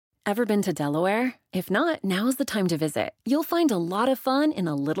Ever been to Delaware? If not, now's the time to visit. You'll find a lot of fun in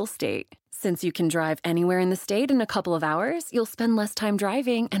a little state. Since you can drive anywhere in the state in a couple of hours, you'll spend less time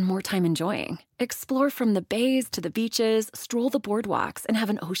driving and more time enjoying. Explore from the bays to the beaches, stroll the boardwalks, and have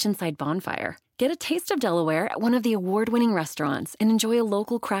an oceanside bonfire. Get a taste of Delaware at one of the award-winning restaurants and enjoy a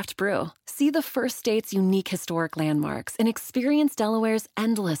local craft brew. See the first state's unique historic landmarks and experience Delaware's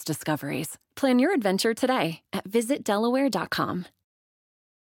endless discoveries. Plan your adventure today at visitdelaware.com.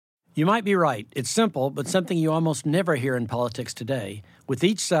 You might be right. It's simple, but something you almost never hear in politics today, with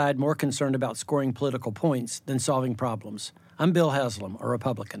each side more concerned about scoring political points than solving problems. I'm Bill Haslam, a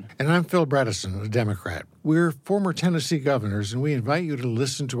Republican. And I'm Phil Bredesen, a Democrat. We're former Tennessee governors, and we invite you to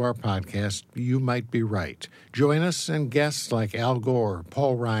listen to our podcast, You Might Be Right. Join us and guests like Al Gore,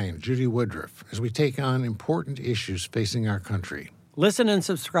 Paul Ryan, Judy Woodruff, as we take on important issues facing our country. Listen and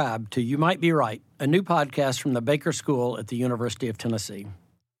subscribe to You Might Be Right, a new podcast from the Baker School at the University of Tennessee.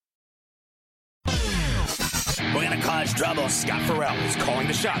 We're going to cause trouble. Scott Farrell is calling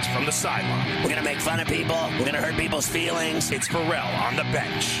the shots from the sideline. We're going to make fun of people. We're going to hurt people's feelings. It's Farrell on the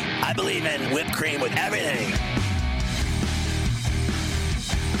bench. I believe in whipped cream with everything.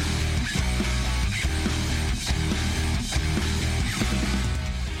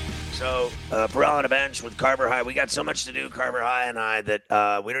 So, Farrell on the bench with Carver High. We got so much to do, Carver High and I,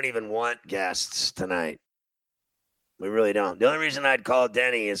 that we don't even want guests tonight. We really don't. The only reason I'd call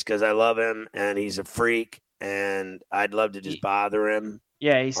Denny is because I love him and he's a freak. And I'd love to just bother him.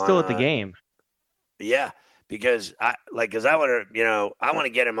 Yeah, he's still at the game. Yeah, because I want to, I want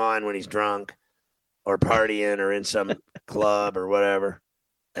to get him on when he's drunk or partying or in some club or whatever.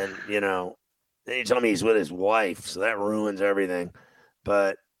 And, then he told me he's with his wife, so that ruins everything.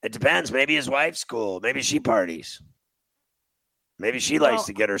 But it depends. Maybe his wife's cool. Maybe she parties. Maybe she likes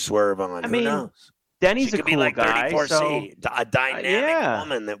to get her swerve on. Who knows? Denny's she a could be cool like guy. 34C, a dynamic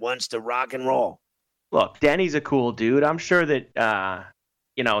woman that wants to rock and roll. Look, Denny's a cool dude. I'm sure that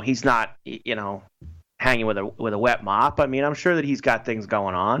he's not hanging with a wet mop. I mean, I'm sure that he's got things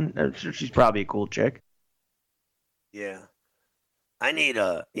going on. I'm sure she's probably a cool chick. Yeah. I need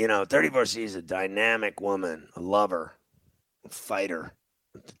 34C is a dynamic woman, a lover, a fighter,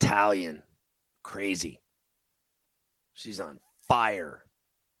 Italian, crazy. She's on fire.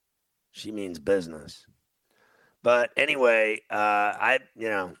 She means business. But anyway, I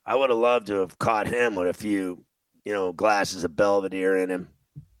would have loved to have caught him with a few, glasses of Belvedere in him.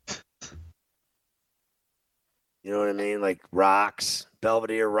 You know what I mean? Like rocks,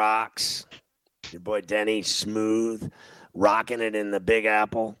 Belvedere rocks. Your boy Denny, smooth, rocking it in the Big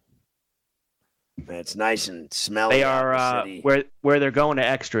Apple. It's nice and smelly. They are where they're going to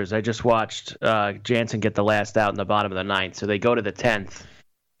extras. I just watched Jansen get the last out in the bottom of the ninth, so they go to the 10th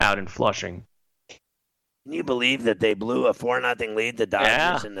out in Flushing. Can you believe that they blew a 4-0 lead, the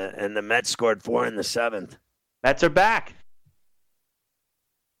Dodgers, and the Mets scored 4 in the 7th? Mets are back.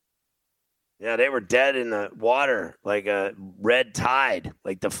 Yeah, they were dead in the water like a red tide,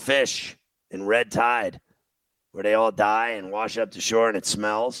 like the fish in red tide, where they all die and wash up to shore and it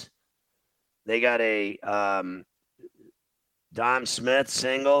smells. They got a Dom Smith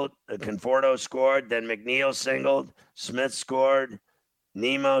singled, Conforto scored, then McNeil singled, Smith scored,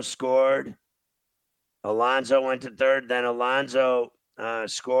 Nemo scored. Alonso went to third, then Alonso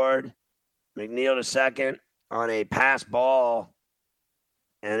scored. McNeil to second on a pass ball,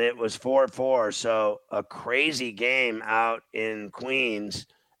 and it was 4-4. So a crazy game out in Queens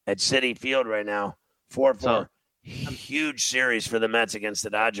at Citi Field right now. 4-4. So, huge series for the Mets against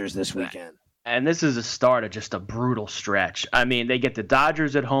the Dodgers this weekend. And this is a start of just a brutal stretch. I mean, they get the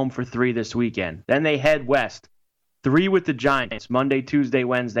Dodgers at home for 3 this weekend. Then they head west. 3 with the Giants, Monday, Tuesday,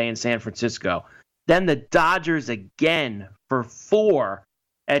 Wednesday in San Francisco. Then the Dodgers again for 4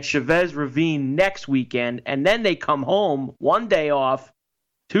 at Chavez Ravine next weekend. And then they come home, 1 day off,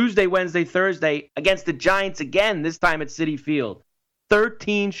 Tuesday, Wednesday, Thursday, against the Giants again, this time at Citi Field.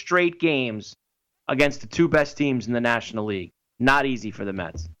 13 straight games against the 2 best teams in the National League. Not easy for the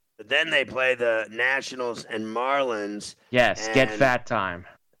Mets. But then they play the Nationals and Marlins. Yes, get fat time.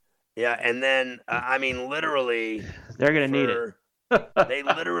 Yeah, and then, literally. They're going to need it. They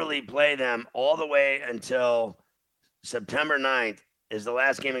literally play them all the way until September 9th is the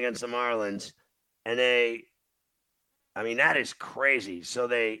last game against the Marlins. And that is crazy. So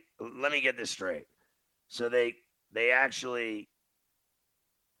let me get this straight. So they actually,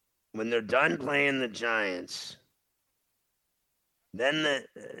 when they're done playing the Giants, then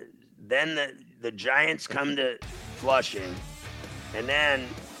the Giants come to Flushing, and then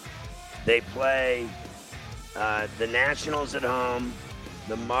they play the Nationals at home,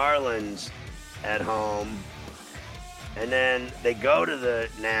 the Marlins at home, And then they go to the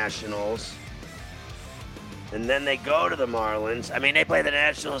Nationals. And then they go to the Marlins. I mean, they play the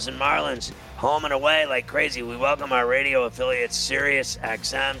Nationals and Marlins home and away like crazy. We welcome our radio affiliates, Sirius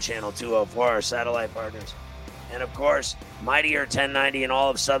XM Channel 204, our satellite partners. And, of course, Mightier 1090 in all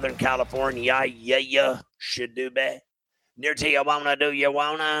of Southern California. Yeah, should do be. Near to you wanna, do you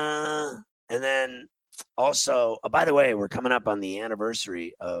wanna? And then also, by the way, we're coming up on the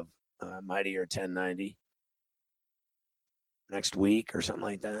anniversary of Mightier 1090 next week or something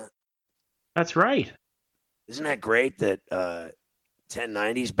like that. That's right. Isn't that great that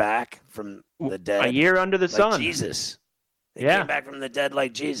 1090's back from the dead? A year under the sun. Jesus. They Yeah. came back from the dead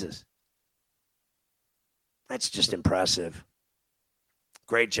like Jesus. That's just impressive.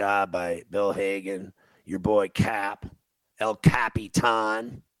 Great job by Bill Hagan, your boy Cap, El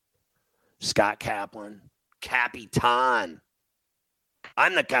Capitan, Scott Kaplan. Capitan.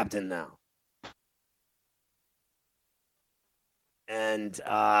 I'm the captain now. And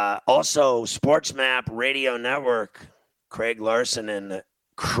also SportsMap Radio Network, Craig Larson and the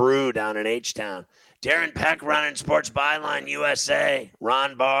crew down in H-Town. Darren Peck running Sports Byline USA.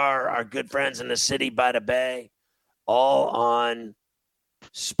 Ron Barr, our good friends in the city by the bay. All on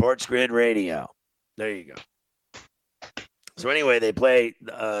Sports Grid Radio. There you go. So anyway, they play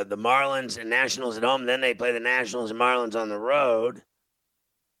the Marlins and Nationals at home. Then they play the Nationals and Marlins on the road.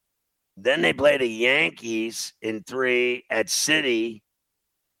 Then they play the Yankees in 3 at City.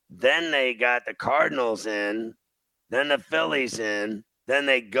 Then they got the Cardinals in. Then the Phillies in. Then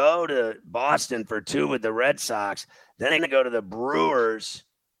they go to Boston for 2 with the Red Sox. Then they go to the Brewers,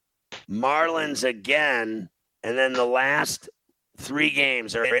 Marlins again. And then the last 3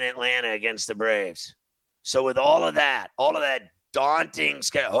 games are in Atlanta against the Braves. So with all of that daunting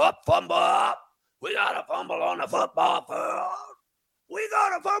schedule, fumble up. We got a fumble on the football field. We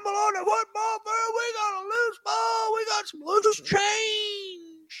got a fumble on the football field. We got a loose ball. We got some loose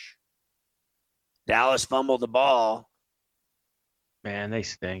change. Dallas fumbled the ball. Man, they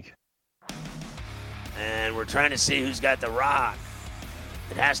stink. And we're trying to see who's got the rock.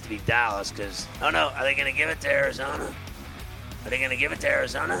 It has to be Dallas because, are they going to give it to Arizona? Are they going to give it to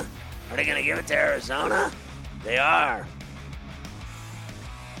Arizona? Are they going to give it to Arizona? They are.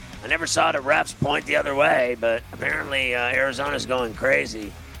 I never saw the refs point the other way, but apparently Arizona's going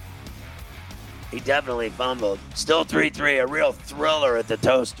crazy. He definitely fumbled. Still 3-3, a real thriller at the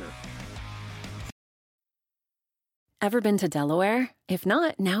Toaster. Ever been to Delaware? If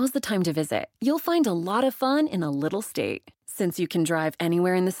not, now's the time to visit. You'll find a lot of fun in a little state. Since you can drive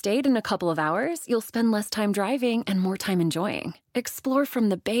anywhere in the state in a couple of hours, you'll spend less time driving and more time enjoying. Explore from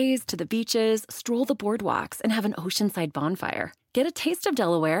the bays to the beaches, stroll the boardwalks, and have an oceanside bonfire. Get a taste of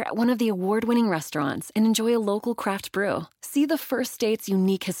Delaware at one of the award-winning restaurants and enjoy a local craft brew. See the first state's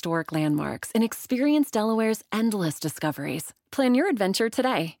unique historic landmarks and experience Delaware's endless discoveries. Plan your adventure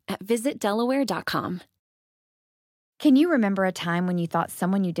today at visitdelaware.com. Can you remember a time when you thought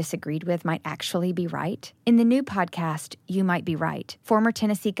someone you disagreed with might actually be right? In the new podcast, You Might Be Right, former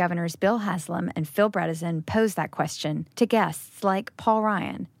Tennessee Governors Bill Haslam and Phil Bredesen pose that question to guests like Paul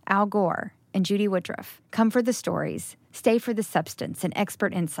Ryan, Al Gore, and Judy Woodruff. Come for the stories, stay for the substance and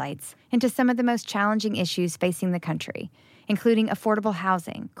expert insights into some of the most challenging issues facing the country, including affordable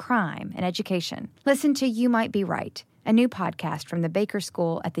housing, crime, and education. Listen to You Might Be Right, a new podcast from the Baker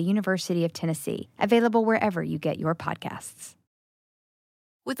School at the University of Tennessee, available wherever you get your podcasts.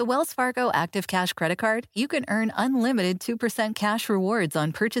 With the Wells Fargo Active Cash Credit Card, you can earn unlimited 2% cash rewards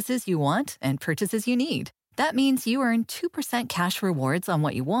on purchases you want and purchases you need. That means you earn 2% cash rewards on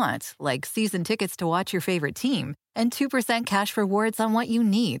what you want, like season tickets to watch your favorite team, and 2% cash rewards on what you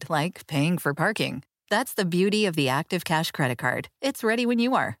need, like paying for parking. That's the beauty of the Active Cash Credit Card. It's ready when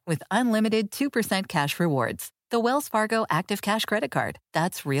you are, with unlimited 2% cash rewards. The Wells Fargo Active Cash Credit Card.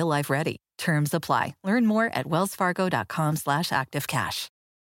 That's real life ready. Terms apply. Learn more at wellsfargo.com/activecash.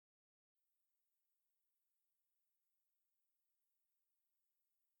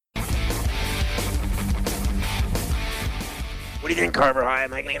 What do you think, Carver High?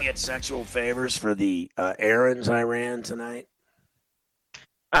 Am I going to get sexual favors for the errands I ran tonight?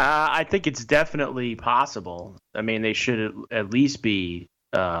 I think it's definitely possible. I mean, they should at least be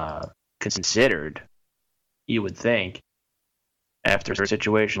considered, you would think, after a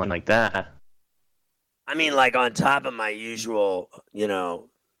situation like that. I mean, like on top of my usual,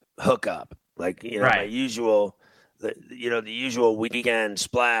 hookup, like, Right. my usual, the usual weekend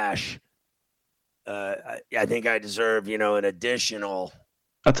splash. I think I deserve, an additional,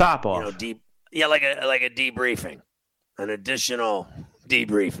 A top off. like a debriefing, an additional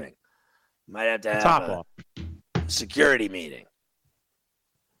debriefing. Might have to have top a off. security meeting.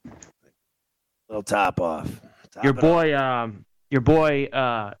 Little top off. Your boy,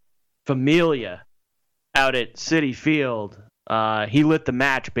 Familia, out at Citi Field. He lit the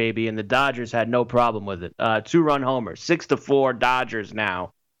match, baby, and the Dodgers had no problem with it. 2-run homer, 6-4 Dodgers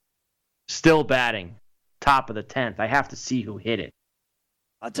now. Still batting, top of the 10th. I have to see who hit it.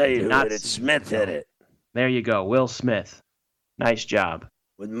 I'll tell you who hit it. Smith hit it. There you go, Will Smith. Nice job.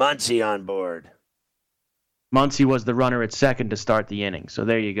 With Muncy on board. Muncy was the runner at second to start the inning, so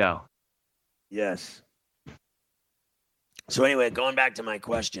there you go. Yes. So anyway, going back to my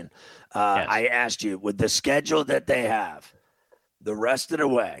question, Yes. I asked you, with the schedule that they have, the rest of the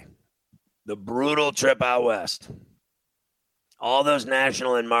way, the brutal trip out west, all those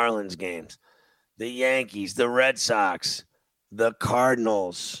National and Marlins games, the Yankees, the Red Sox, the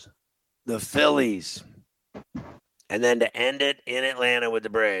Cardinals, the Phillies, and then to end it in Atlanta with the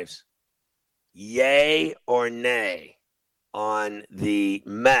Braves, yay or nay on the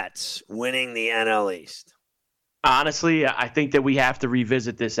Mets winning the NL East? Honestly, I think that we have to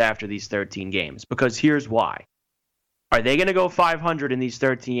revisit this after these 13 games because here's why. Are they going to go 500 in these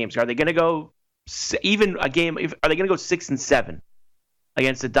 13 games? Are they going to go even a game? Are they going to go 6-7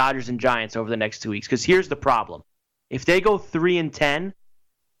 against the Dodgers and Giants over the next 2 weeks? Because here's the problem. If they go 3-10,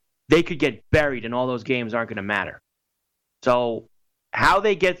 they could get buried and all those games aren't going to matter. So how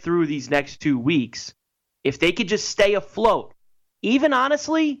they get through these next 2 weeks, if they could just stay afloat, even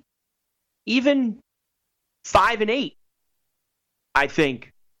honestly, even 5-8, I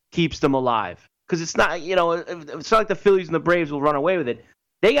think, keeps them alive. Because it's not, it's not like the Phillies and the Braves will run away with it.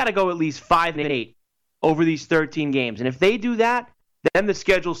 They got to go at least 5-8 over these 13 games. And if they do that, then the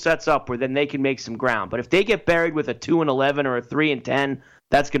schedule sets up where then they can make some ground. But if they get buried with a 2-11 or a 3-10,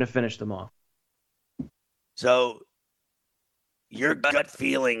 that's going to finish them off. So your gut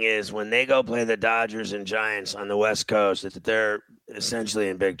feeling is when they go play the Dodgers and Giants on the West Coast that they're essentially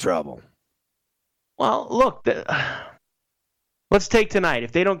in big trouble. Well, look, let's take tonight.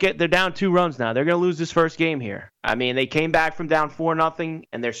 If they don't they're down 2 runs now. They're going to lose this first game here. I mean, they came back from down 4-0,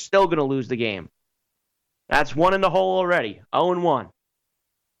 and they're still going to lose the game. That's 1 in the hole already. 0-1.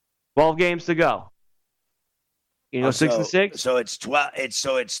 12 games to go. 6-6. So it's 12.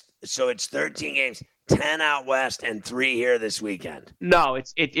 It's 13 games, 10 out west, and 3 here this weekend. No,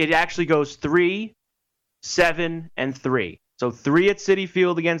 it actually goes 3, 7, and 3. So 3 at Citi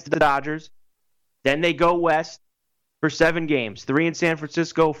Field against the Dodgers. Then they go west for 7 games, 3 in San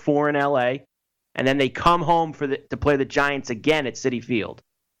Francisco, 4 in L.A., and then they come home to play the Giants again at Citi Field.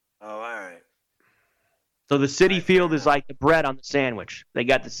 Oh, all right. So the Citi Field is like the bread on the sandwich. They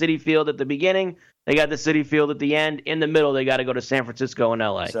got the Citi Field at the beginning, they got the Citi Field at the end. In the middle, they got to go to San Francisco and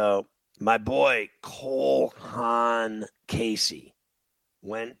L.A. So my boy Cole Haan Casey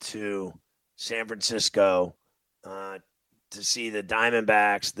went to San Francisco to see the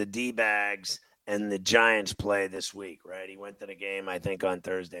Diamondbacks, the D-Bags, and the Giants play this week, right? He went to the game, I think, on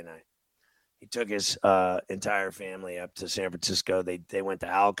Thursday night. He took his entire family up to San Francisco. They went to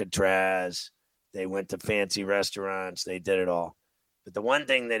Alcatraz. They went to fancy restaurants. They did it all. But the one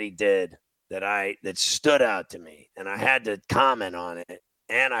thing that he did that stood out to me, and I had to comment on it,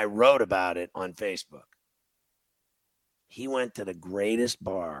 and I wrote about it on Facebook. He went to the greatest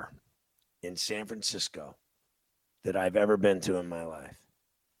bar in San Francisco that I've ever been to in my life.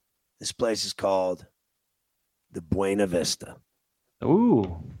 This place is called the Buena Vista.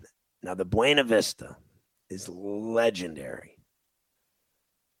 Ooh. Now, the Buena Vista is legendary.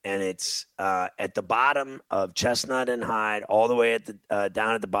 And it's at the bottom of Chestnut and Hyde, all the way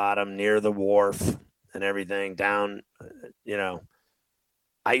down at the bottom near the wharf and everything down,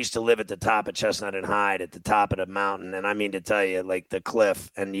 I used to live at the top of Chestnut and Hyde at the top of the mountain. And I mean to tell you, like the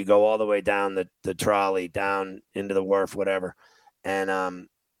cliff, and you go all the way down the trolley, down into the wharf, whatever. And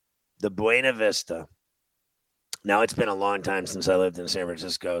the Buena Vista. Now, it's been a long time since I lived in San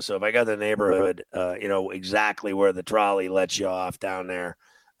Francisco. So if I got the neighborhood, exactly where the trolley lets you off down there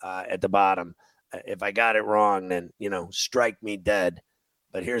at the bottom, if I got it wrong, then, strike me dead.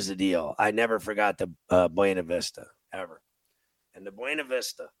 But here's the deal. I never forgot the Buena Vista, ever. And the Buena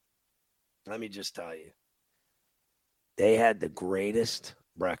Vista, let me just tell you, they had the greatest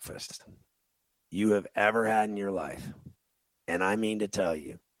breakfast you have ever had in your life. And I mean to tell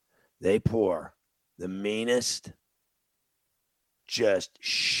you, they pour the meanest, just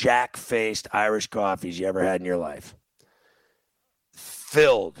shack-faced Irish coffees you ever had in your life.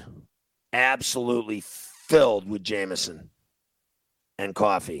 Absolutely filled with Jameson and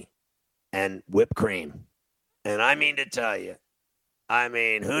coffee and whipped cream. And I mean to tell you,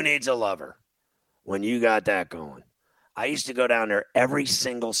 who needs a lover when you got that going? I used to go down there every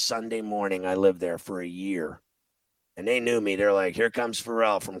single Sunday morning. I lived there for a year. And they knew me. They're like, here comes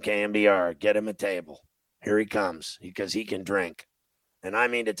Pharrell from KMBR. Get him a table. Here he comes because he can drink. And I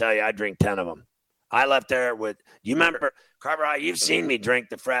mean to tell you, I drink 10 of them. I left there with, you remember, Carver, you've seen me drink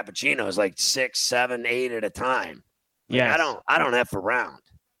the Frappuccinos like 6, 7, 8 at a time. Yeah. I don't F around.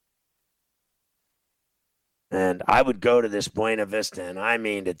 And I would go to this Buena Vista, and I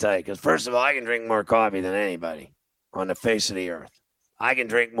mean to tell you, because first of all, I can drink more coffee than anybody on the face of the earth. I can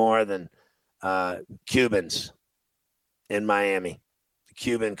drink more than Cubans in Miami.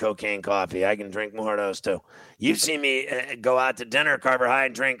 Cuban cocaine coffee. I can drink more of those too. You've seen me go out to dinner, Carver High,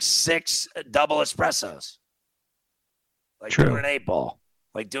 and drink 6 double espressos. Like True. doing an 8-ball.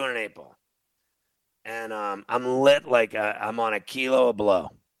 And I'm lit like I'm on a kilo of blow.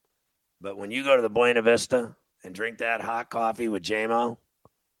 But when you go to the Buena Vista and drink that hot coffee with J-Mo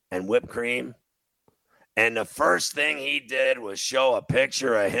and whipped cream, and the first thing he did was show a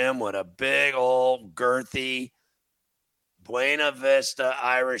picture of him with a big old girthy Buena Vista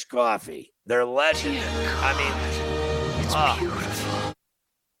Irish coffee. They're legendary. I mean,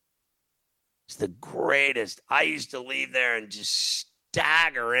 it's the greatest. I used to leave there and just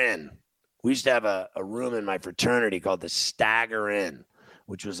stagger in. We used to have a room in my fraternity called the Stagger Inn,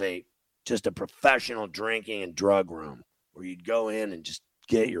 which was just a professional drinking and drug room where you'd go in and just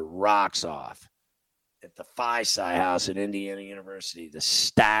get your rocks off. At the Phi Psi House at Indiana University, the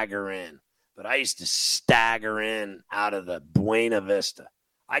Stagger Inn. But I used to stagger in out of the Buena Vista.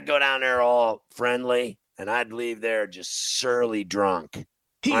 I'd go down there all friendly, and I'd leave there just surly drunk.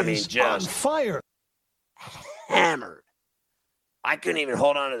 Just on fire. Hammered. I couldn't even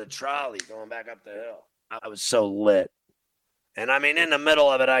hold on to the trolley going back up the hill. I was so lit. And in the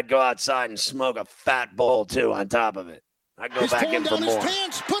middle of it, I'd go outside and smoke a fat bowl, too, on top of it. I'd go back in for more. His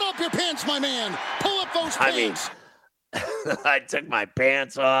pants. Put up your pants, my man. Pull up those pants. I took my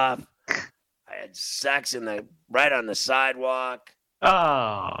pants off. I had sex right on the sidewalk.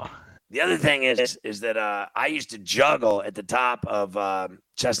 Oh. The other thing is that I used to juggle at the top of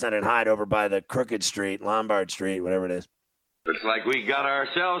Chestnut and Hyde over by the Crooked Street, Lombard Street, whatever it is. Looks like we got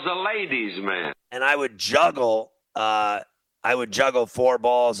ourselves a ladies' man. And I would juggle. I would juggle 4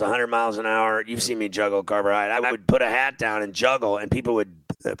 balls, 100 miles an hour. You've seen me juggle, Carver Hyde. I would put a hat down and juggle, and people would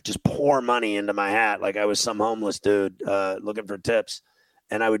just pour money into my hat like I was some homeless dude looking for tips.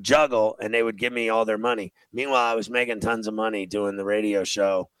 And I would juggle, and they would give me all their money. Meanwhile, I was making tons of money doing the radio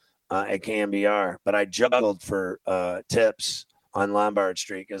show at KMBR. But I juggled for tips on Lombard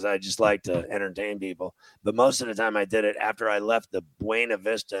Street because I just like to entertain people. But most of the time I did it after I left the Buena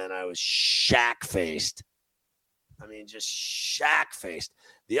Vista, and I was shack-faced. Just shack-faced.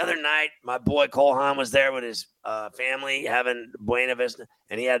 The other night, my boy Cole Haan was there with his family having Buena Vista,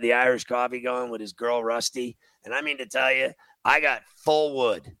 and he had the Irish coffee going with his girl Rusty. And I mean to tell you, I got full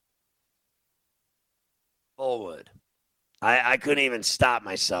wood. Full wood. I couldn't even stop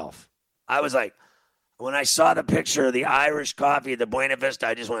myself. I was like, when I saw the picture of the Irish coffee at the Buena Vista,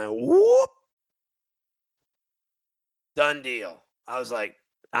 I just went, whoop. Done deal. I was like,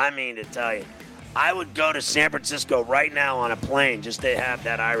 I mean to tell you, I would go to San Francisco right now on a plane just to have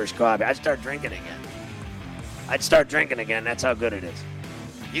that Irish coffee. I'd start drinking again. That's how good it is.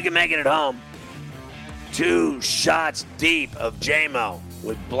 You can make it at home. 2 shots deep of J-Mo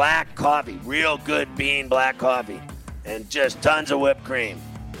with black coffee, real good bean black coffee, and just tons of whipped cream.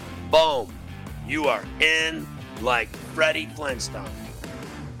 Boom. You are in like Freddie Flintstone.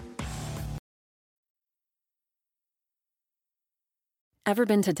 Ever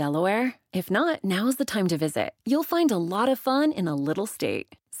been to Delaware? If not, now's the time to visit. You'll find a lot of fun in a little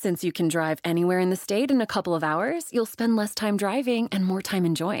state. Since you can drive anywhere in the state in a couple of hours, you'll spend less time driving and more time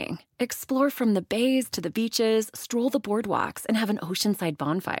enjoying. Explore from the bays to the beaches, stroll the boardwalks, and have an oceanside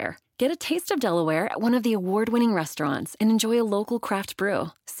bonfire. Get a taste of Delaware at one of the award-winning restaurants and enjoy a local craft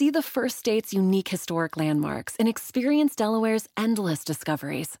brew. See the first state's unique historic landmarks and experience Delaware's endless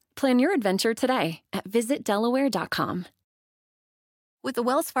discoveries. Plan your adventure today at visitdelaware.com. With the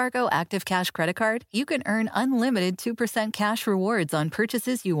Wells Fargo Active Cash Credit Card, you can earn unlimited 2% cash rewards on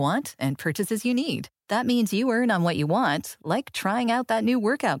purchases you want and purchases you need. That means you earn on what you want, like trying out that new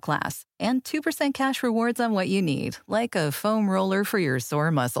workout class, and 2% cash rewards on what you need, like a foam roller for your sore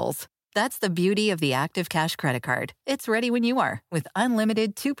muscles. That's the beauty of the Active Cash Credit Card. It's ready when you are, with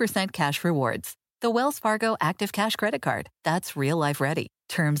unlimited 2% cash rewards. The Wells Fargo Active Cash Credit Card. That's real life ready.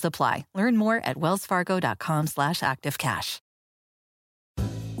 Terms apply. Learn more at wellsfargo.com/activecash.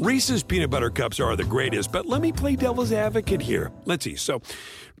 Reese's peanut butter cups are the greatest, but let me play devil's advocate here. Let's see. So,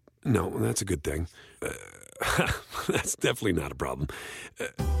 no, that's a good thing. That's definitely not a problem.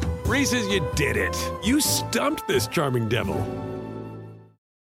 Reese's, you did it. You stumped this charming devil.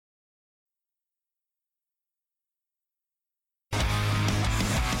 All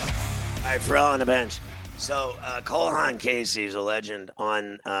right, Ferrall on the bench. So Cole Haan Casey is a legend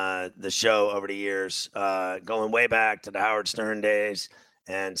on the show over the years, going way back to the Howard Stern days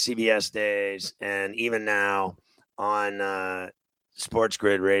and CBS days, and even now on Sports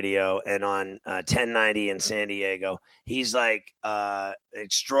Grid Radio and on 1090 in San Diego. He's like an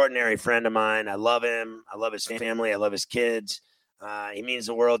extraordinary friend of mine. I love him. I love his family. I love his kids. He means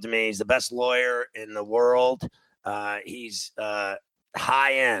the world to me. He's the best lawyer in the world. He's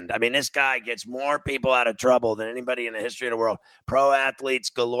high end. I mean, this guy gets more people out of trouble than anybody in the history of the world. Pro athletes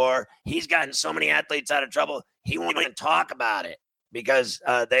galore. He's gotten so many athletes out of trouble, he won't even talk about it because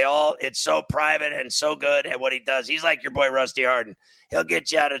it's so private and so good at what he does. He's like your boy Rusty Hardin. He'll get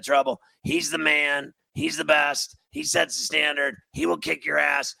you out of trouble. He's the man. He's the best. He sets the standard. He will kick your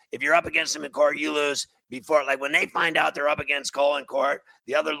ass. If you're up against him in court, you lose. Before, like when they find out they're up against Cole in court,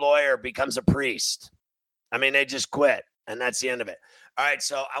 the other lawyer becomes a priest. I mean, they just quit, and that's the end of it. All right,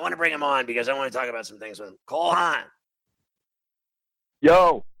 so I want to bring him on because I want to talk about some things with him. Cole Haan.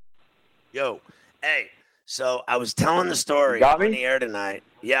 Yo. Hey, so I was telling the story on the air tonight.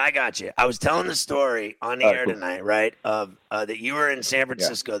 Yeah, I got you. I was telling the story on the air tonight, right, of that you were in San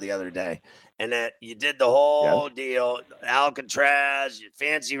Francisco the other day and that you did the whole deal, Alcatraz,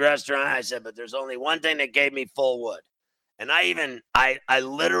 fancy restaurant. I said, but there's only one thing that gave me full wood. And I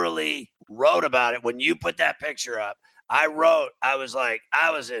literally wrote about it when you put that picture up. I was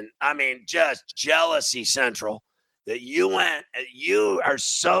just jealousy central that you are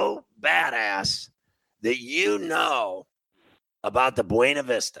so badass that you know about the Buena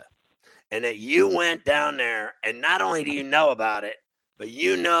Vista and that you went down there. And not only do you know about it, but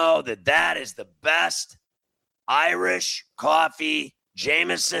you know that is the best Irish coffee,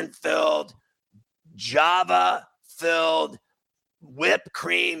 Jameson filled, Java filled, whipped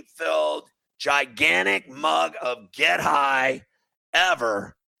cream filled, gigantic mug of Get High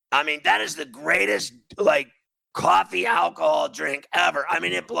ever. I mean, that is the greatest coffee alcohol drink ever. I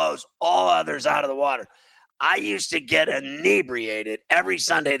mean, it blows all others out of the water. I used to get inebriated every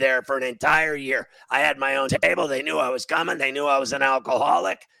Sunday there for an entire year. I had my own table. They knew I was coming. They knew I was an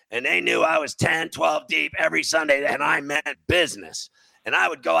alcoholic, and they knew I was 10, 12 deep every Sunday, and I meant business. And I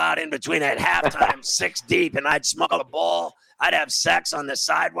would go out in between at halftime 6 deep, and I'd smoke a bowl. I'd have sex on the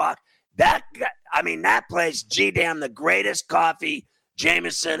sidewalk. That place, damn, the greatest coffee,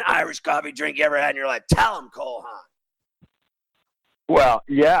 Jameson Irish coffee drink you ever had in your life. Tell him, Cole Haan. Well,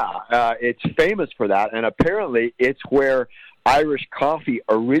 yeah, it's famous for that, and apparently it's where Irish coffee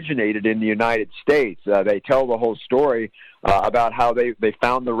originated in the United States. They tell the whole story about how they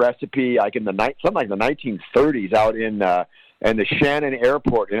found the recipe in the 1930s out in the Shannon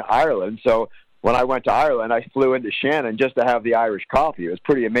Airport in Ireland. So when I went to Ireland, I flew into Shannon just to have the Irish coffee. It was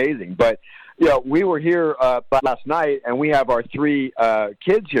pretty amazing. But we were here last night, and we have our 3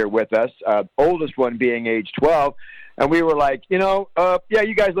 kids here with us, oldest one being age 12. And we were like, you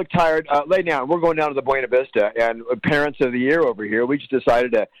guys look tired. Lay down. We're going down to the Buena Vista. And Parents of the Year over here, we just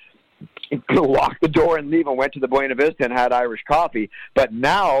decided to lock the door and leave and went to the Buena Vista and had Irish coffee. But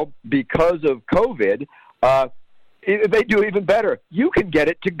now, because of COVID, they do even better. You can get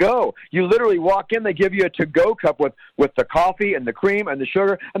it to go. You literally walk in, they give you a to-go cup with the coffee and the cream and the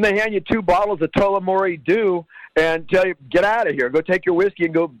sugar, and they hand you 2 bottles of Tullamore Dew and tell you, get out of here. Go take your whiskey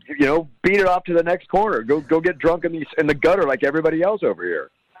and go, beat it off to the next corner. Go get drunk in the gutter like everybody else over here.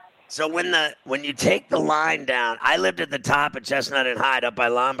 So when you take the line down, I lived at the top of Chestnut and Hyde up by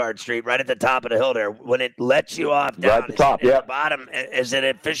Lombard Street, right at the top of the hill there. When it lets you off down right at the top, at the bottom, is it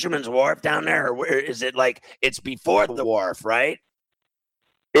at Fisherman's Wharf down there, or where is it? It's before the wharf, right?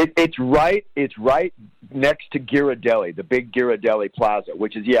 It's right next to Ghirardelli, the big Ghirardelli Plaza,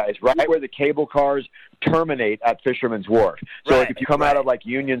 which is, it's right where the cable cars terminate at Fisherman's Wharf. So if you come out of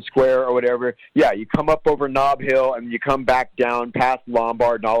Union Square or whatever, you come up over Nob Hill and you come back down past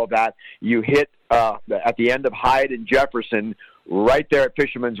Lombard and all of that. You hit at the end of Hyde and Jefferson, right there at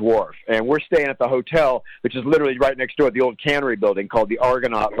Fisherman's Wharf. And we're staying at the hotel, which is literally right next door at the old cannery building called the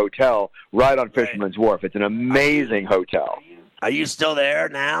Argonaut Hotel, right on Fisherman's Wharf. It's an amazing hotel. Are you still there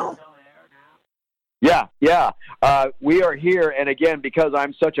now? Yeah. We are here, and again, because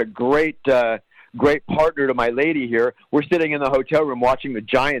I'm such a great partner to my lady here, we're sitting in the hotel room watching the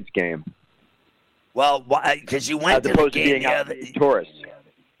Giants game. Well, because you went to the game the other tourists.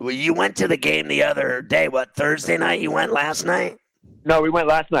 Well, you went to the game the other day. What, Thursday night? You went last night? No, we went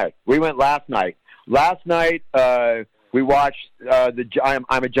last night. Last night, we watched I'm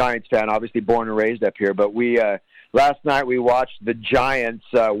a Giants fan, obviously born and raised up here, but last night we watched the Giants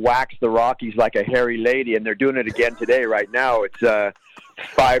wax the Rockies like a hairy lady, and they're doing it again today. Right now, it's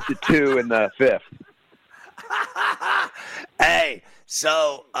 5-2 in the 5th. Hey,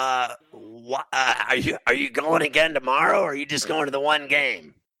 So, are you going again tomorrow, or are you just going to the one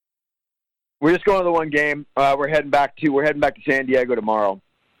game? We're just going to the one game. We're heading back to San Diego tomorrow.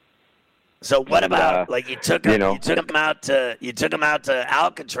 So what about you took them out to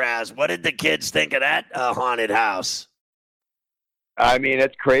Alcatraz? What did the kids think of that haunted house? I mean,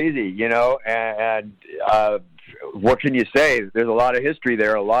 it's crazy, and what can you say? There's a lot of history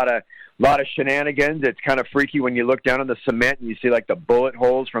there, a lot of shenanigans. It's kind of freaky when you look down on the cement and you see like the bullet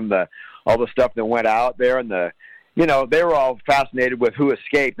holes from all the stuff that went out there, and they were all fascinated with who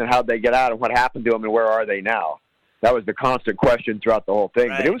escaped and how'd they get out and what happened to them and where are they now. That was the constant question throughout the whole thing.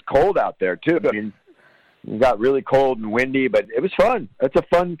 Right. But it was cold out there too. I mean, it got really cold and windy, but it was fun. It's a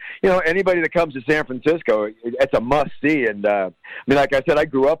fun, anybody that comes to San Francisco, it's a must-see. And, like I said, I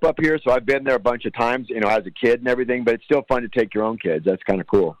grew up here, so I've been there a bunch of times, as a kid and everything, but it's still fun to take your own kids. That's kind of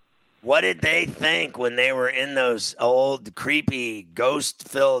cool. What did they think when they were in those old, creepy,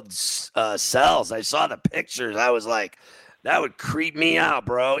 ghost-filled cells? I saw the pictures. I was like, that would creep me out,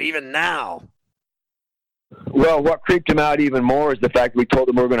 bro, even now. Well, what creeped them out even more is the fact we told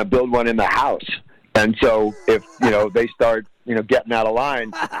them we were going to build one in the house. And so if, they start, getting out of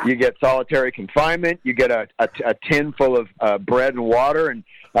line, you get solitary confinement, you get a tin full of bread and water, and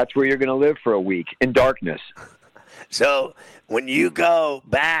that's where you're going to live for a week in darkness. So when you go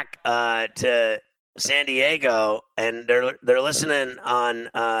back to San Diego, and they're listening on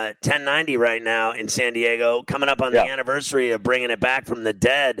 1090 right now in San Diego, coming up on the anniversary of bringing it back from the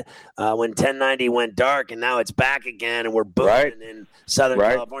dead, when 1090 went dark, and now it's back again, and we're booming in Southern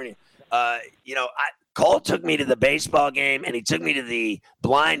California. Cole took me to the baseball game, and he took me to the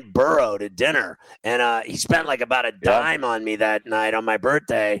Blind Burro to dinner, and he spent like about a dime on me that night on my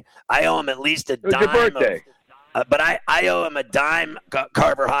birthday. I owe him at least a dime. It was your birthday. But I owe him a dime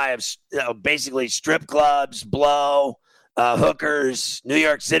Carver High of basically strip clubs, blow, hookers, New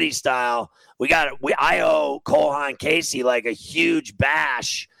York City style. I owe Cole Haan Casey like a huge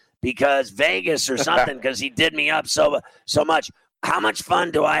bash because Vegas or something because he did me up so much. How much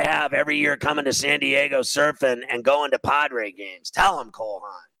fun do I have every year coming to San Diego surfing and going to Padre games? Tell him, Cole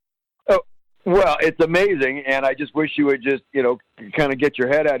Haan. Well, it's amazing, and I just wish you would just, kind of get your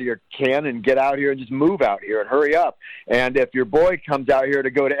head out of your can and get out here and just move out here and hurry up. And if your boy comes out here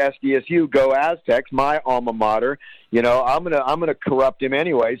to go to SDSU, go Aztecs, my alma mater, I'm gonna corrupt him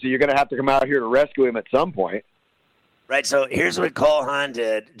anyway, so you're going to have to come out here to rescue him at some point. Right, so here's what Cole Haan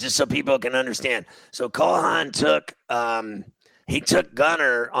did, just so people can understand. So Cole Haan took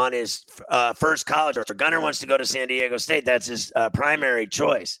Gunnar on his first college offer. Gunnar wants to go to San Diego State. That's his primary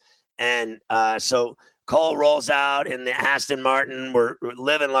choice. And so Cole rolls out in the Aston Martin. We're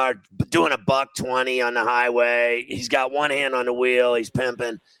living large, doing $120 on the highway. He's got one hand on the wheel. He's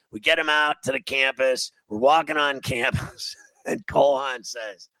pimping. We get him out to the campus. We're walking on campus. And Cole Haan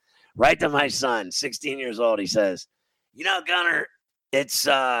says, right to my son, 16 years old, he says, Gunnar, it's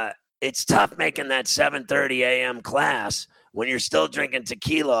tough making that 7:30 a.m. class when you're still drinking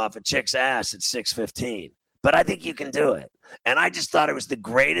tequila off a chick's ass at 6:15. But I think you can do it. And I just thought it was the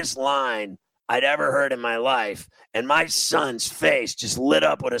greatest line I'd ever heard in my life. And my son's face just lit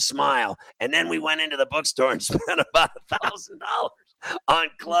up with a smile. And then we went into the bookstore and spent about $1,000 on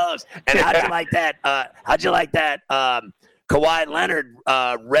clothes. And how'd you like that? Kawhi Leonard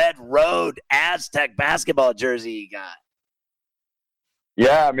Red Road Aztec basketball jersey he got?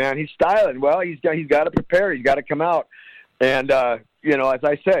 Yeah, man, he's styling. Well, he's got to prepare. He's got to come out. And, as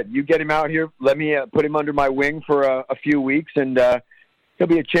I said, you get him out here, let me put him under my wing for a few weeks, and he'll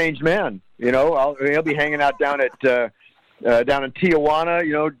be a changed man. He'll be hanging out down in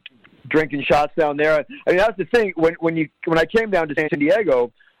Tijuana, drinking shots down there. I mean, that's the thing. When I came down to San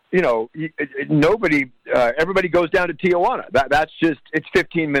Diego, everybody goes down to Tijuana. That's just, it's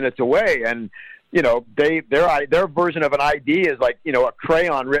 15 minutes away, and their version of an ID is like, a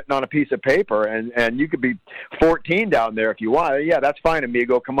crayon written on a piece of paper, and you could be 14 down there if you want. Yeah, that's fine,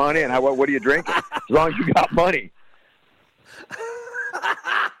 amigo. Come on in. What are you drinking? As long as you got money.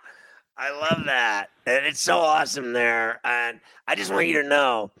 I love that. And it's so awesome there. And I just want you to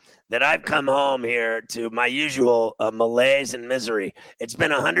know that I've come home here to my usual malaise and misery. It's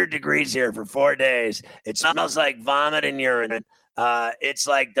been 100 degrees here for 4 days. It smells like vomit and urine. It's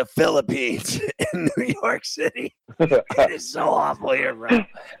like the Philippines in New York City. It is so awful here, bro.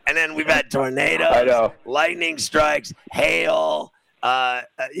 And then we've had tornadoes, lightning strikes, hail.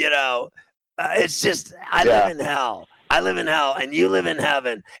 It's just, I live in hell. I live in hell, and you live in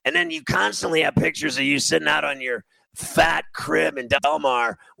heaven. And then you constantly have pictures of you sitting out on your fat crib in Del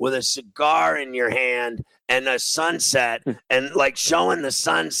Mar with a cigar in your hand and a sunset and like showing the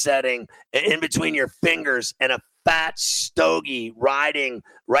sun setting in between your fingers and a fat stogie riding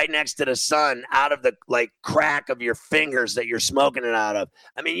right next to the sun out of the crack of your fingers that you're smoking it out of.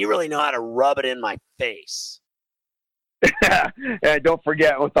 I mean, you really know how to rub it in my face. And don't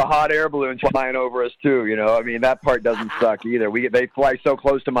forget with the hot air balloons flying over us too. I mean, that part doesn't suck either. They fly so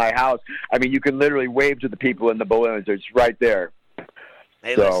close to my house. I mean, you can literally wave to the people in the balloons. It's right there.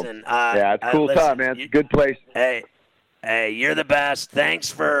 Hey, listen. Yeah, it's a cool time, man. It's a good place. Hey, you're the best.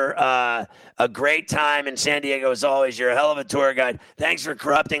 Thanks for a great time in San Diego as always. You're a hell of a tour guide. Thanks for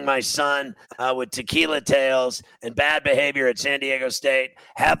corrupting my son with tequila tales and bad behavior at San Diego State.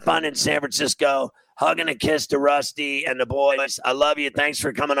 Have fun in San Francisco. Hug and a kiss to Rusty and the boys. I love you. Thanks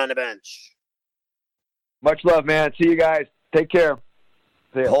for coming on the bench. Much love, man. See you guys. Take care.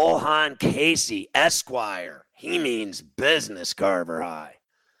 Polhan Casey, Esquire. He means business, Carver High.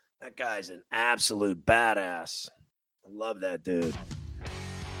 That guy's an absolute badass. I love that dude.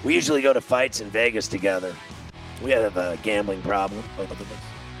 We usually go to fights in Vegas together. We have a gambling problem,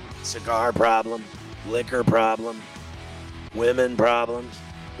 cigar problem, liquor problem, women problems.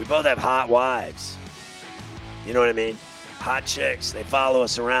 We both have hot wives. You know what I mean? Hot chicks. They follow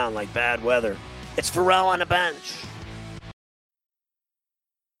us around like bad weather. It's Pharrell on the bench.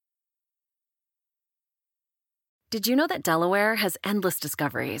 Did you know that Delaware has endless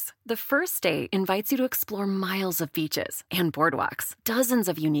discoveries? The first state invites you to explore miles of beaches and boardwalks, dozens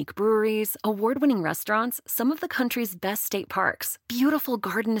of unique breweries, award-winning restaurants, some of the country's best state parks, beautiful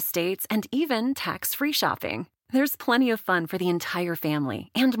garden estates, and even tax-free shopping. There's plenty of fun for the entire family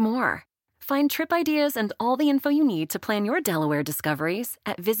and more. Find trip ideas and all the info you need to plan your Delaware discoveries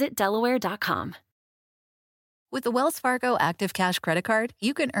at visitdelaware.com. With the Wells Fargo Active Cash Credit Card,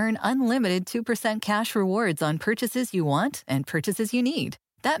 you can earn unlimited 2% cash rewards on purchases you want and purchases you need.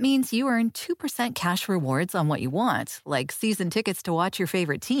 That means you earn 2% cash rewards on what you want, like season tickets to watch your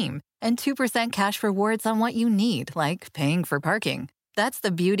favorite team, and 2% cash rewards on what you need, like paying for parking. That's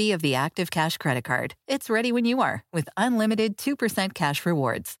the beauty of the Active Cash Credit Card. It's ready when you are, with unlimited 2% cash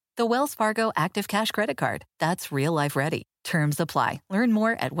rewards. The Wells Fargo Active Cash Credit Card. That's real life ready. Terms apply. Learn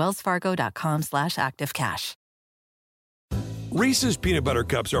more at wellsfargo.com/activecash. Reese's peanut butter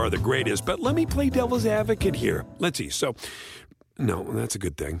cups are the greatest, but let me play devil's advocate here. Let's see. So, no, that's a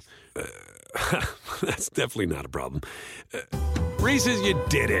good thing. That's definitely not a problem. Reese's, you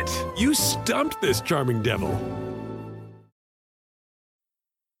did it. You stumped this charming devil.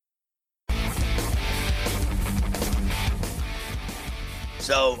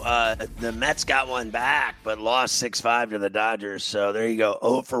 So the Mets got one back, but lost 6-5 to the Dodgers. So there you go.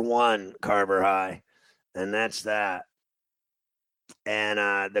 0 for 1, Carver High. And that's that. And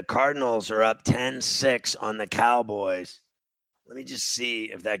the Cardinals are up 10-6 on the Cowboys. Let me just see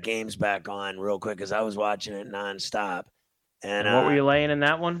if that game's back on real quick because I was watching it nonstop. And what were you laying in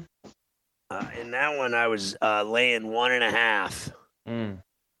that one? In that one, I was laying 1.5.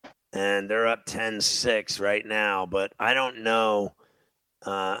 And they're up 10-6 right now. But I don't know.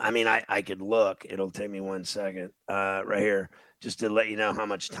 I could look. It'll take me 1 second right here. Just to let you know how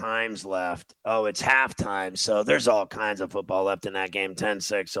much time's left. Oh, it's halftime. So there's all kinds of football left in that game,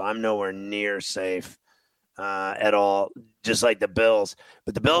 10-6. So I'm nowhere near safe at all, just like the Bills.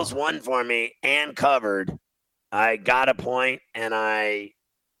 But the Bills won for me and covered. I got a point, and I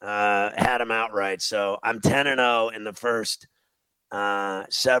had them outright. So I'm 10-0 in the first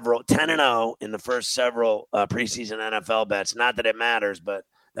several preseason NFL bets. Not that it matters, but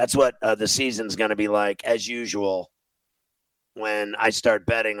that's what the season's going to be like, as usual. When I start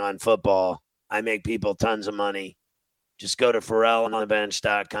betting on football, I make people tons of money. Just go to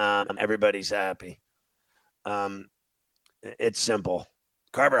PharrellOnTheBench.com. Everybody's happy. It's simple.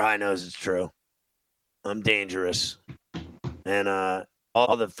 Carver High knows it's true. I'm dangerous. And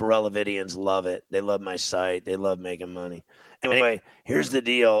all the Pharrellovidians love it. They love my site. They love making money. Anyway, here's the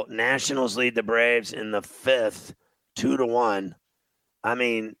deal. Nationals lead the Braves in the 5th, 2-1. I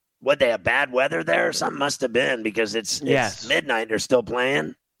mean, what, they have bad weather there? Something must have been because it's midnight. They're still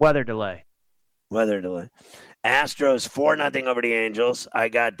playing. Weather delay. Astros 4-0 over the Angels. I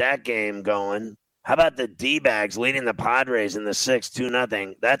got that game going. How about the D-bags leading the Padres in the 6th,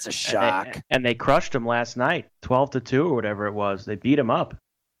 2-0? That's a shock. And they crushed them last night, 12-2 or whatever it was. They beat them up.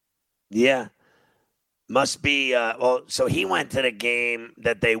 Yeah. Must be so he went to the game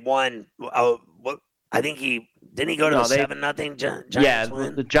that they won. I think didn't he go to the 7-0 Giants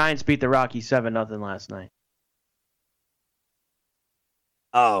win? The Giants beat the Rockies 7-0 last night.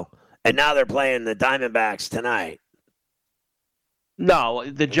 Oh, and now they're playing the Diamondbacks tonight. No,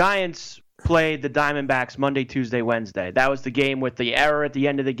 the Giants played the Diamondbacks Monday, Tuesday, Wednesday. That was the game with the error at the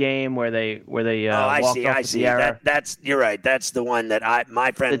end of the game where they I see. The error. You're right. That's the one that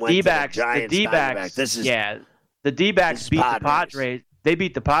my friend went to the Giants. The D-backs. This is The D-backs beat the Padres. They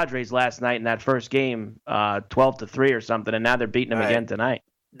beat the Padres last night in that first game, 12-3 or something, and now they're beating them again tonight.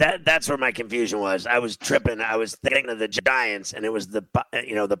 That's where my confusion was. I was tripping. I was thinking of the Giants, and it was the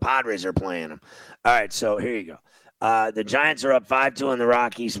Padres are playing them. All right, so here you go. The Giants are up 5-2 on the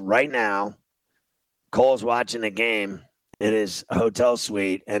Rockies right now. Cole's watching the game in his hotel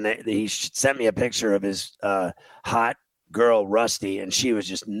suite, and he sent me a picture of his hot girl, Rusty, and she was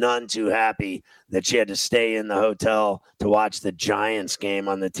just none too happy that she had to stay in the hotel to watch the Giants game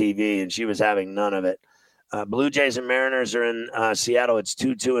on the TV, and she was having none of it. Blue Jays and Mariners are in Seattle. It's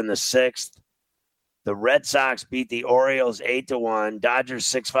 2-2 in the sixth. The Red Sox beat the Orioles 8-1. Dodgers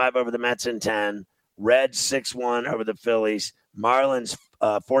 6-5 over the Mets in 10. Reds 6-1 over the Phillies. Marlins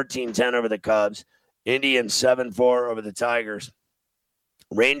 14-10 over the Cubs. Indians 7-4 over the Tigers.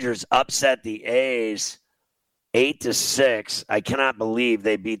 Rangers upset the A's 8-6. I cannot believe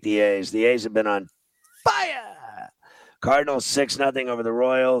they beat the A's. The A's have been on fire. Cardinals 6-0 over the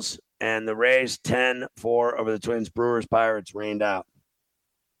Royals. And the Rays 10-4 over the Twins. Brewers, Pirates rained out.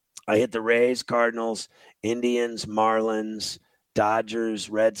 I hit the Rays, Cardinals, Indians, Marlins, Dodgers,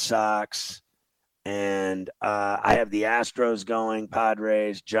 Red Sox, and I have the Astros going,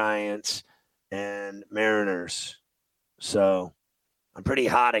 Padres, Giants, and Mariners. So I'm pretty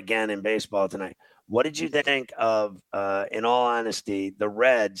hot again in baseball tonight. What did you think of, in all honesty, the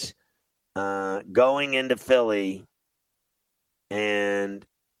Reds going into Philly and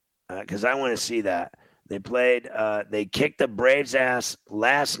because I want to see that. They kicked the Braves' ass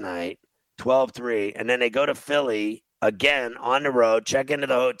last night, 12-3, and then they go to Philly again on the road, check into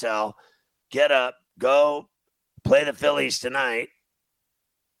the hotel, get up, go play the Phillies tonight,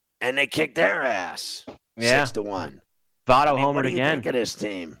 and they kick their ass 6-1. Votto homered what do you again. Think of this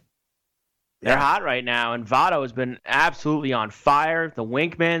team. They're hot right now, and Votto has been absolutely on fire. The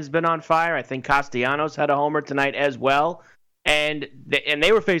Winkman's been on fire. I think Castellanos had a homer tonight as well. And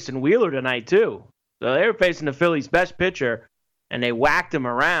they were facing Wheeler tonight, too. So they were facing the Phillies' best pitcher, and they whacked him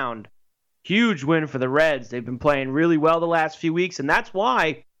around. Huge win for the Reds. They've been playing really well the last few weeks, and that's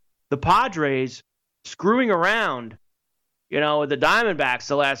why the Padres screwing around, with the Diamondbacks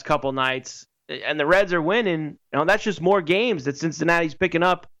the last couple nights, and the Reds are winning. That's just more games that Cincinnati's picking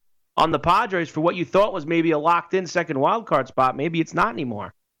up on the Padres for what you thought was maybe a locked-in second wildcard spot. Maybe it's not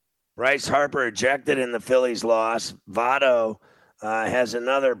anymore. Bryce Harper ejected in the Phillies' loss. Votto has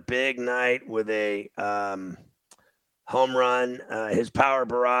another big night with a home run. His power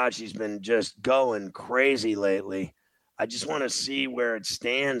barrage, he's been just going crazy lately. I just want to see where it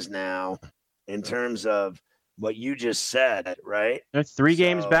stands now in terms of what you just said, right? They're 3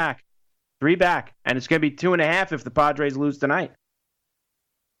 games back. 3 back. And it's going to be 2.5 if the Padres lose tonight.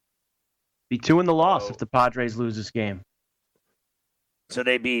 Be 2 in the loss if the Padres lose this game. So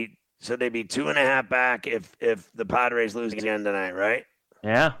they'd be 2.5 back if the Padres lose again tonight, right?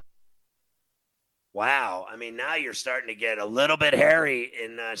 Yeah. Wow. I mean, now you're starting to get a little bit hairy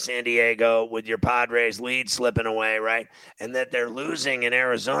in San Diego with your Padres lead slipping away, right? And that they're losing in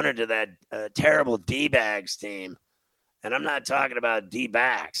Arizona to that terrible D-bags team. And I'm not talking about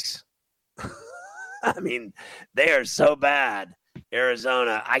D-backs. I mean, they are so bad,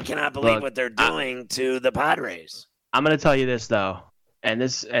 Arizona. I cannot believe what they're doing to the Padres. I'm going to tell you this, though. And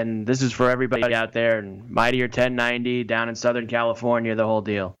this is for everybody out there in Mightier 1090 down in Southern California, the whole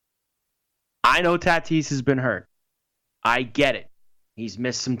deal. I know Tatis has been hurt. I get it. He's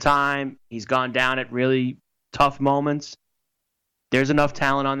missed some time. He's gone down at really tough moments. There's enough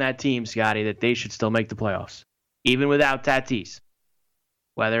talent on that team, Scotty, that they should still make the playoffs, even without Tatis.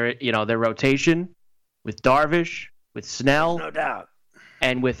 Whether, their rotation with Darvish, with Snell, no doubt,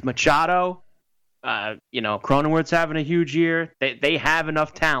 and with Machado. Cronenworth's having a huge year. They have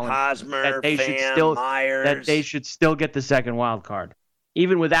enough talent Hosmer, Myers, that they should still get the second wild card,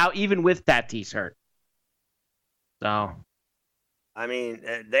 even with Tatis hurt. So, I mean,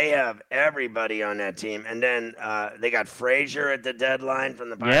 they have everybody on that team, and then they got Frazier at the deadline from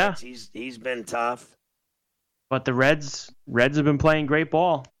the Pirates. Yeah. He's been tough. But the Reds have been playing great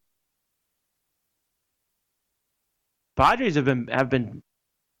ball. Padres have been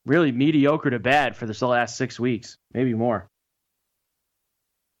really mediocre to bad for the last 6 weeks, maybe more.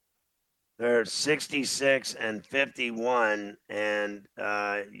 They're 66 and 51, and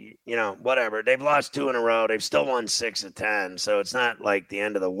whatever. They've lost 2 in a row. They've still won 6 of 10, so it's not like the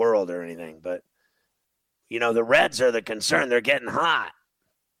end of the world or anything. But the Reds are the concern. They're getting hot.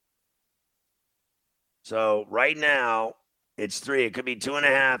 So right now it's 3. It could be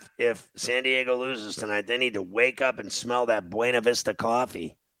 2.5 if San Diego loses tonight. They need to wake up and smell that Buena Vista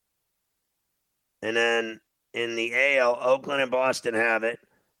coffee. And then in the AL, Oakland and Boston have it.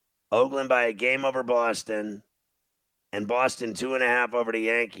 Oakland by a game over Boston. and Boston 2.5 over the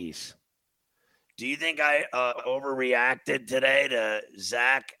Yankees. Do you think I overreacted today to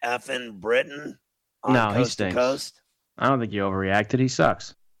Zach effing Britton on No, he Coast to stinks. Coast? I don't think you overreacted. He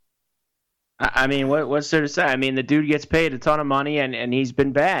sucks. I mean, what's there to say? I mean, the dude gets paid a ton of money, and he's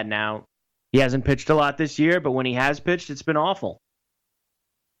been bad. Now, he hasn't pitched a lot this year, but when he has pitched, it's been awful.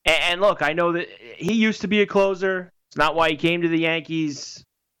 And look, I know that he used to be a closer. It's not why he came to the Yankees,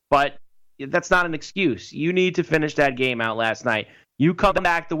 but that's not an excuse. You need to finish that game out last night. You come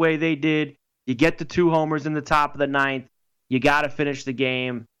back the way they did. You get the 2 homers in the top of the 9th. You got to finish the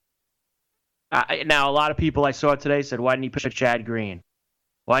game. Now, a lot of people I saw today said, why didn't he pitch Chad Green?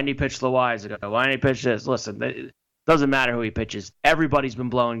 Why didn't he pitch Loizaga? Why didn't he pitch this? Listen, it doesn't matter who he pitches. Everybody's been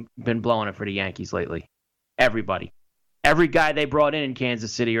blowing it for the Yankees lately. Everybody. Every guy they brought in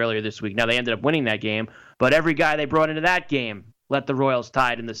Kansas City earlier this week. Now, they ended up winning that game, but every guy they brought into that game let the Royals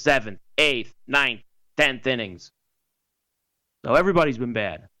tied in the 7th, 8th, 9th, 10th innings. So everybody's been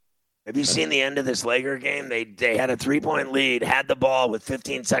bad. Have you seen the end of this Laker game? They had a 3-point lead, had the ball with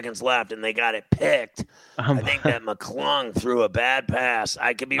 15 seconds left, and they got it picked. I think that McClung threw a bad pass.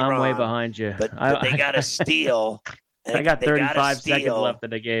 I could be wrong. I'm way behind you. But they got a steal. I got 35 seconds left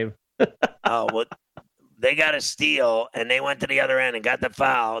in the game. Oh, well, they got a steal, and they went to the other end and got the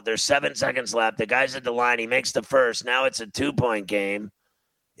foul. There's 7 seconds left. The guy's at the line. He makes the first. Now it's a 2-point game.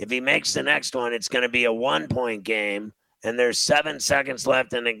 If he makes the next one, it's going to be a 1-point game. And there's 7 seconds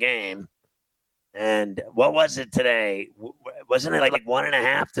left in the game. And what was it today? Wasn't it like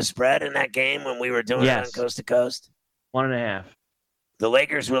 1.5 the spread in that game when we were doing it on Coast to Coast? 1.5. The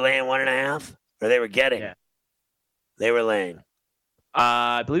Lakers were laying 1.5? Or they were getting? Yeah. They were laying.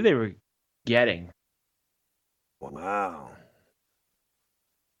 I believe they were getting. Wow.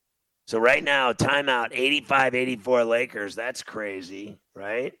 So right now, timeout, 85-84 Lakers. That's crazy,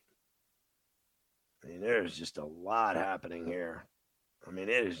 right? I mean, there's just a lot happening here. I mean,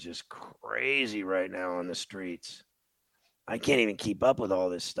 it is just crazy right now on the streets. I can't even keep up with all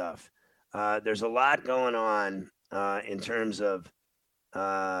this stuff. There's a lot going on in terms of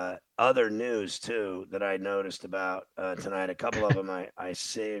other news, too, that I noticed about tonight. A couple of them I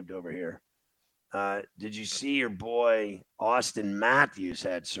saved over here. Did you see your boy Austin Matthews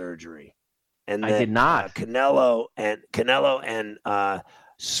had surgery? And I did not. Canelo and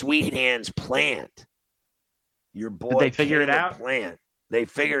Sweet Hands Plant. Your boy. Did they figure it out? Plant. They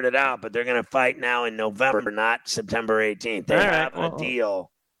figured it out, but they're going to fight now in November, not September 18th. They have a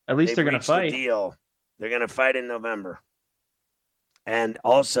deal. At least they're going to fight. Deal. They're going to fight in November. And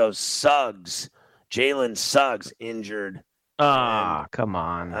also Suggs, Jalen Suggs, injured. Come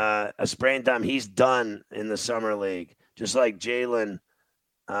on. A sprained thumb. He's done in the summer league, just like Jalen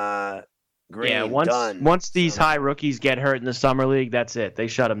Green. Yeah, once these high rookies get hurt in the summer league, that's it. They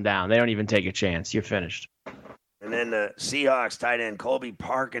shut them down. They don't even take a chance. You're finished. And then the Seahawks tight end Colby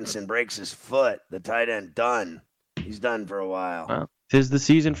Parkinson breaks his foot. The tight end done. He's done for a while. Well, 'tis the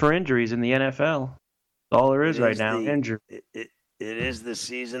season for injuries in the NFL. That's all there is right now. Injury. It is the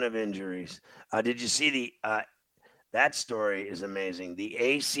season of injuries. Did you see that story is amazing. The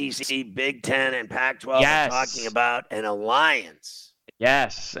ACC, Big Ten, and Pac-12 are talking about an alliance.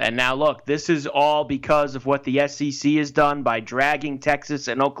 Yes, and now look, this is all because of what the SEC has done by dragging Texas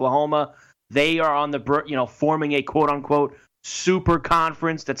and Oklahoma. They are on the, forming a quote-unquote super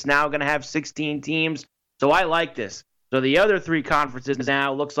conference that's now going to have 16 teams. So I like this. So the other 3 conferences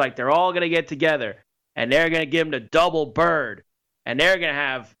now looks like they're all going to get together, and they're going to give them the double bird, and they're going to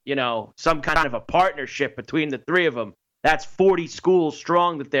have, some kind of a partnership between the 3 of them. That's 40 schools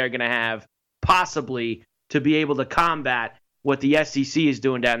strong that they're going to have, possibly, to be able to combat what the SEC is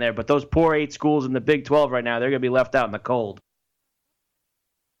doing down there. But those poor 8 schools in the Big 12 right now, they're going to be left out in the cold.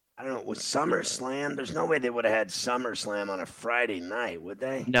 I don't know, with SummerSlam, there's no way they would have had SummerSlam on a Friday night, would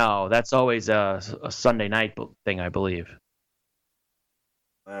they? No, that's always a Sunday night thing, I believe.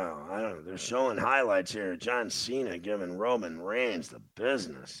 Wow, I don't know. They're showing highlights here. John Cena giving Roman Reigns the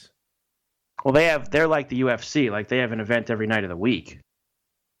business. Well, they're like the UFC, like they have an event every night of the week.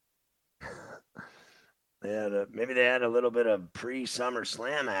 Maybe they had a little bit of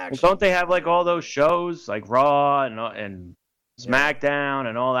pre-SummerSlam action. Well, don't they have like all those shows like Raw and SmackDown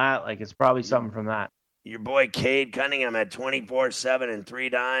and all that? Like it's probably something from that. Your boy Cade Cunningham had 24-7 and 3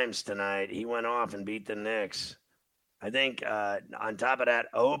 dimes tonight. He went off and beat the Knicks. I think on top of that,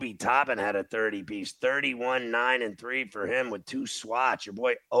 Obi Toppin had a 30-piece, 31, 9, and 3 for him with 2 swats. Your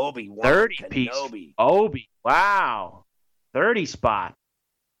boy Obi won. 30-piece. Obi. Wow. 30 spot.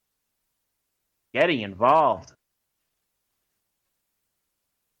 Getting involved.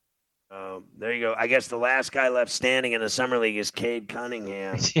 There you go. I guess the last guy left standing in the summer league is Cade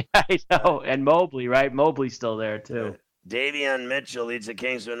Cunningham. Yeah, I know. And Mobley, right? Mobley's still there, too. Davion Mitchell leads the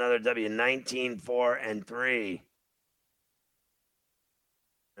Kings to another W, 19-4-3.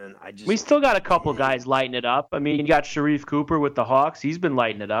 And we still got a couple guys lighting it up. I mean, you got Sharif Cooper with the Hawks. He's been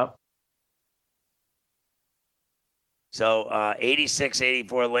lighting it up. So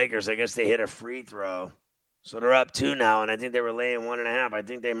 86-84 Lakers. I guess they hit a free throw. So they're up 2 now, and I think they were laying 1.5. I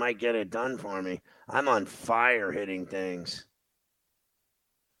think they might get it done for me. I'm on fire hitting things.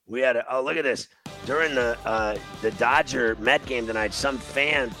 We had look at this. During the Dodger Met game tonight, some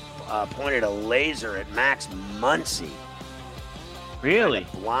fan pointed a laser at Max Muncy. Really?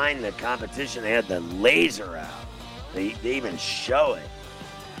 To blind the competition. They had the laser out. They even show it.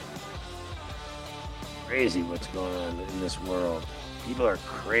 Crazy what's going on in this world. People are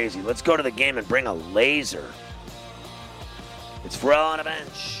crazy. Let's go to the game and bring a laser. It's Ferrall on a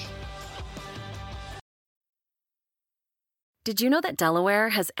bench. Did you know that Delaware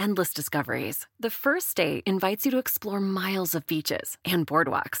has endless discoveries? The first state invites you to explore miles of beaches and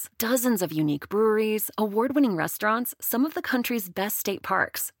boardwalks, dozens of unique breweries, award-winning restaurants, some of the country's best state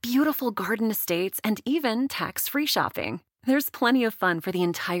parks, beautiful garden estates, and even tax-free shopping. There's plenty of fun for the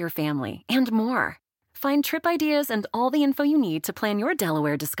entire family and more. Find trip ideas and all the info you need to plan your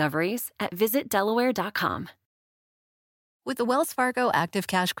Delaware discoveries at visitdelaware.com. With the Wells Fargo Active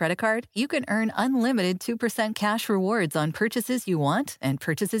Cash Credit Card, you can earn unlimited 2% cash rewards on purchases you want and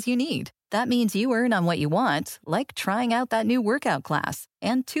purchases you need. That means you earn on what you want, like trying out that new workout class,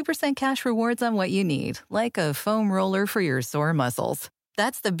 and 2% cash rewards on what you need, like a foam roller for your sore muscles.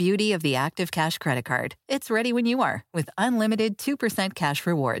 That's the beauty of the Active Cash Credit Card. It's ready when you are, with unlimited 2% cash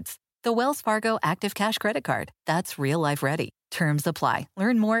rewards. The Wells Fargo Active Cash Credit Card. That's real life ready. Terms apply.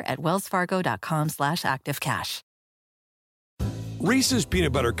 Learn more at wellsfargo.com/activecash. Reese's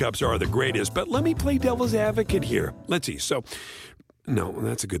peanut butter cups are the greatest, but let me play devil's advocate here. Let's see. So, no,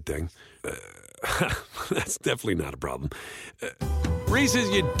 that's a good thing. That's definitely not a problem. Reese's,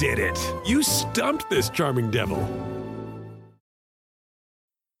 you did it. You stumped this charming devil.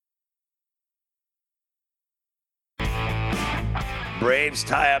 Braves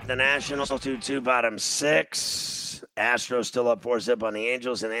tie up the Nationals 2-2, bottom 6. Astros still up 4-zip on the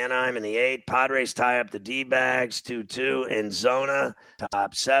Angels in Anaheim in the 8th. Padres tie up the D-Bags 2-2 in Zona,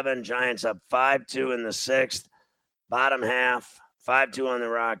 top 7. Giants up 5-2 in the 6th. Bottom half, 5-2 on the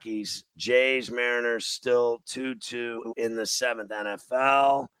Rockies. Jays, Mariners still 2-2 in the 7th.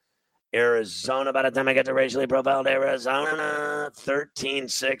 NFL. Arizona, by the time I get to racially profiled Arizona,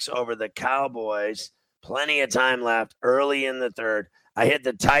 13-6 over the Cowboys. Plenty of time left early in the 3rd. I hit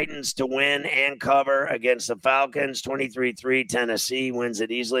the Titans to win and cover against the Falcons, 23-3. Tennessee wins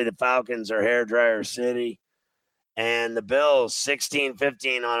it easily. The Falcons are hairdryer city. And the Bills,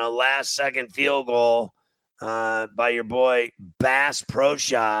 16-15 on a last-second field goal by your boy Bass Pro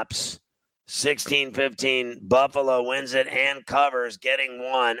Shops. 16-15, Buffalo wins it and covers, getting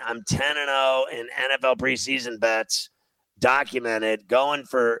 1. I'm 10-0 in NFL preseason bets. Documented, going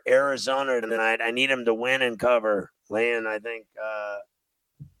for Arizona tonight. I need them to win and cover. Laying, I think,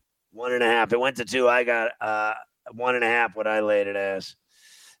 1.5. It went to 2. I got 1.5 what I laid it as.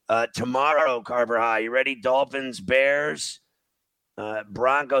 Tomorrow, Carver High. You ready? Dolphins, Bears,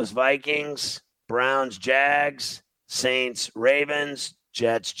 Broncos, Vikings, Browns, Jags, Saints, Ravens,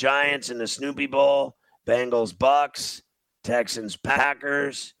 Jets, Giants in the Snoopy Bowl, Bengals, Bucks, Texans,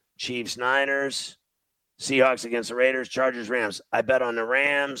 Packers, Chiefs, Niners, Seahawks against the Raiders, Chargers, Rams. I bet on the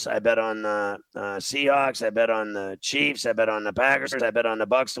Rams. I bet on the Seahawks. I bet on the Chiefs. I bet on the Packers. I bet on the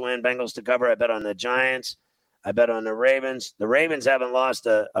Bucks to win, Bengals to cover. I bet on the Giants. I bet on the Ravens. The Ravens haven't lost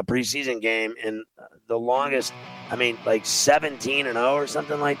a preseason game in the longest, like 17-0 or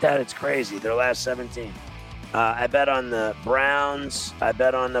something like that. It's crazy. Their last 17. I bet on the Browns. I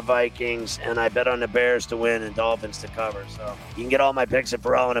bet on the Vikings. And I bet on the Bears to win and Dolphins to cover. So you can get all my picks at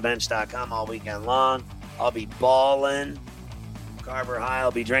FerrallOnABench.com all weekend long. I'll be balling. Carver High.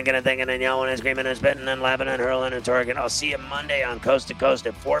 I'll be drinking and thinking and yelling and screaming and spitting and laughing and hurling and twerking. I'll see you Monday on Coast to Coast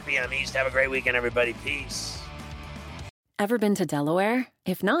at 4 p.m. East. Have a great weekend, everybody. Peace. Ever been to Delaware?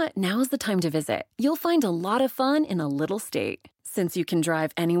 If not, now's the time to visit. You'll find a lot of fun in a little state. Since you can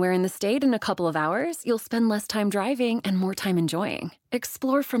drive anywhere in the state in a couple of hours, you'll spend less time driving and more time enjoying.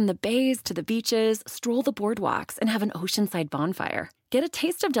 Explore from the bays to the beaches, stroll the boardwalks, and have an oceanside bonfire. Get a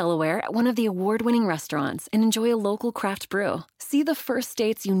taste of Delaware at one of the award-winning restaurants and enjoy a local craft brew. See the first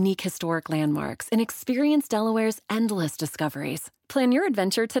state's unique historic landmarks and experience Delaware's endless discoveries. Plan your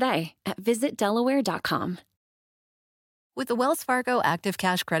adventure today at visitdelaware.com. With the Wells Fargo Active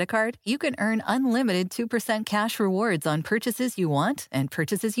Cash Credit Card, you can earn unlimited 2% cash rewards on purchases you want and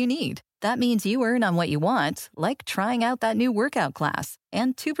purchases you need. That means you earn on what you want, like trying out that new workout class,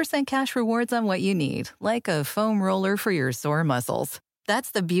 and 2% cash rewards on what you need, like a foam roller for your sore muscles.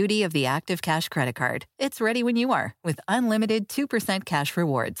 That's the beauty of the Active Cash Credit Card. It's ready when you are, with unlimited 2% cash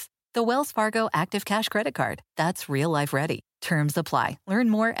rewards. The Wells Fargo Active Cash Credit Card. That's real life ready. Terms apply. Learn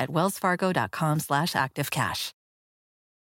more at wellsfargo.com/activecash.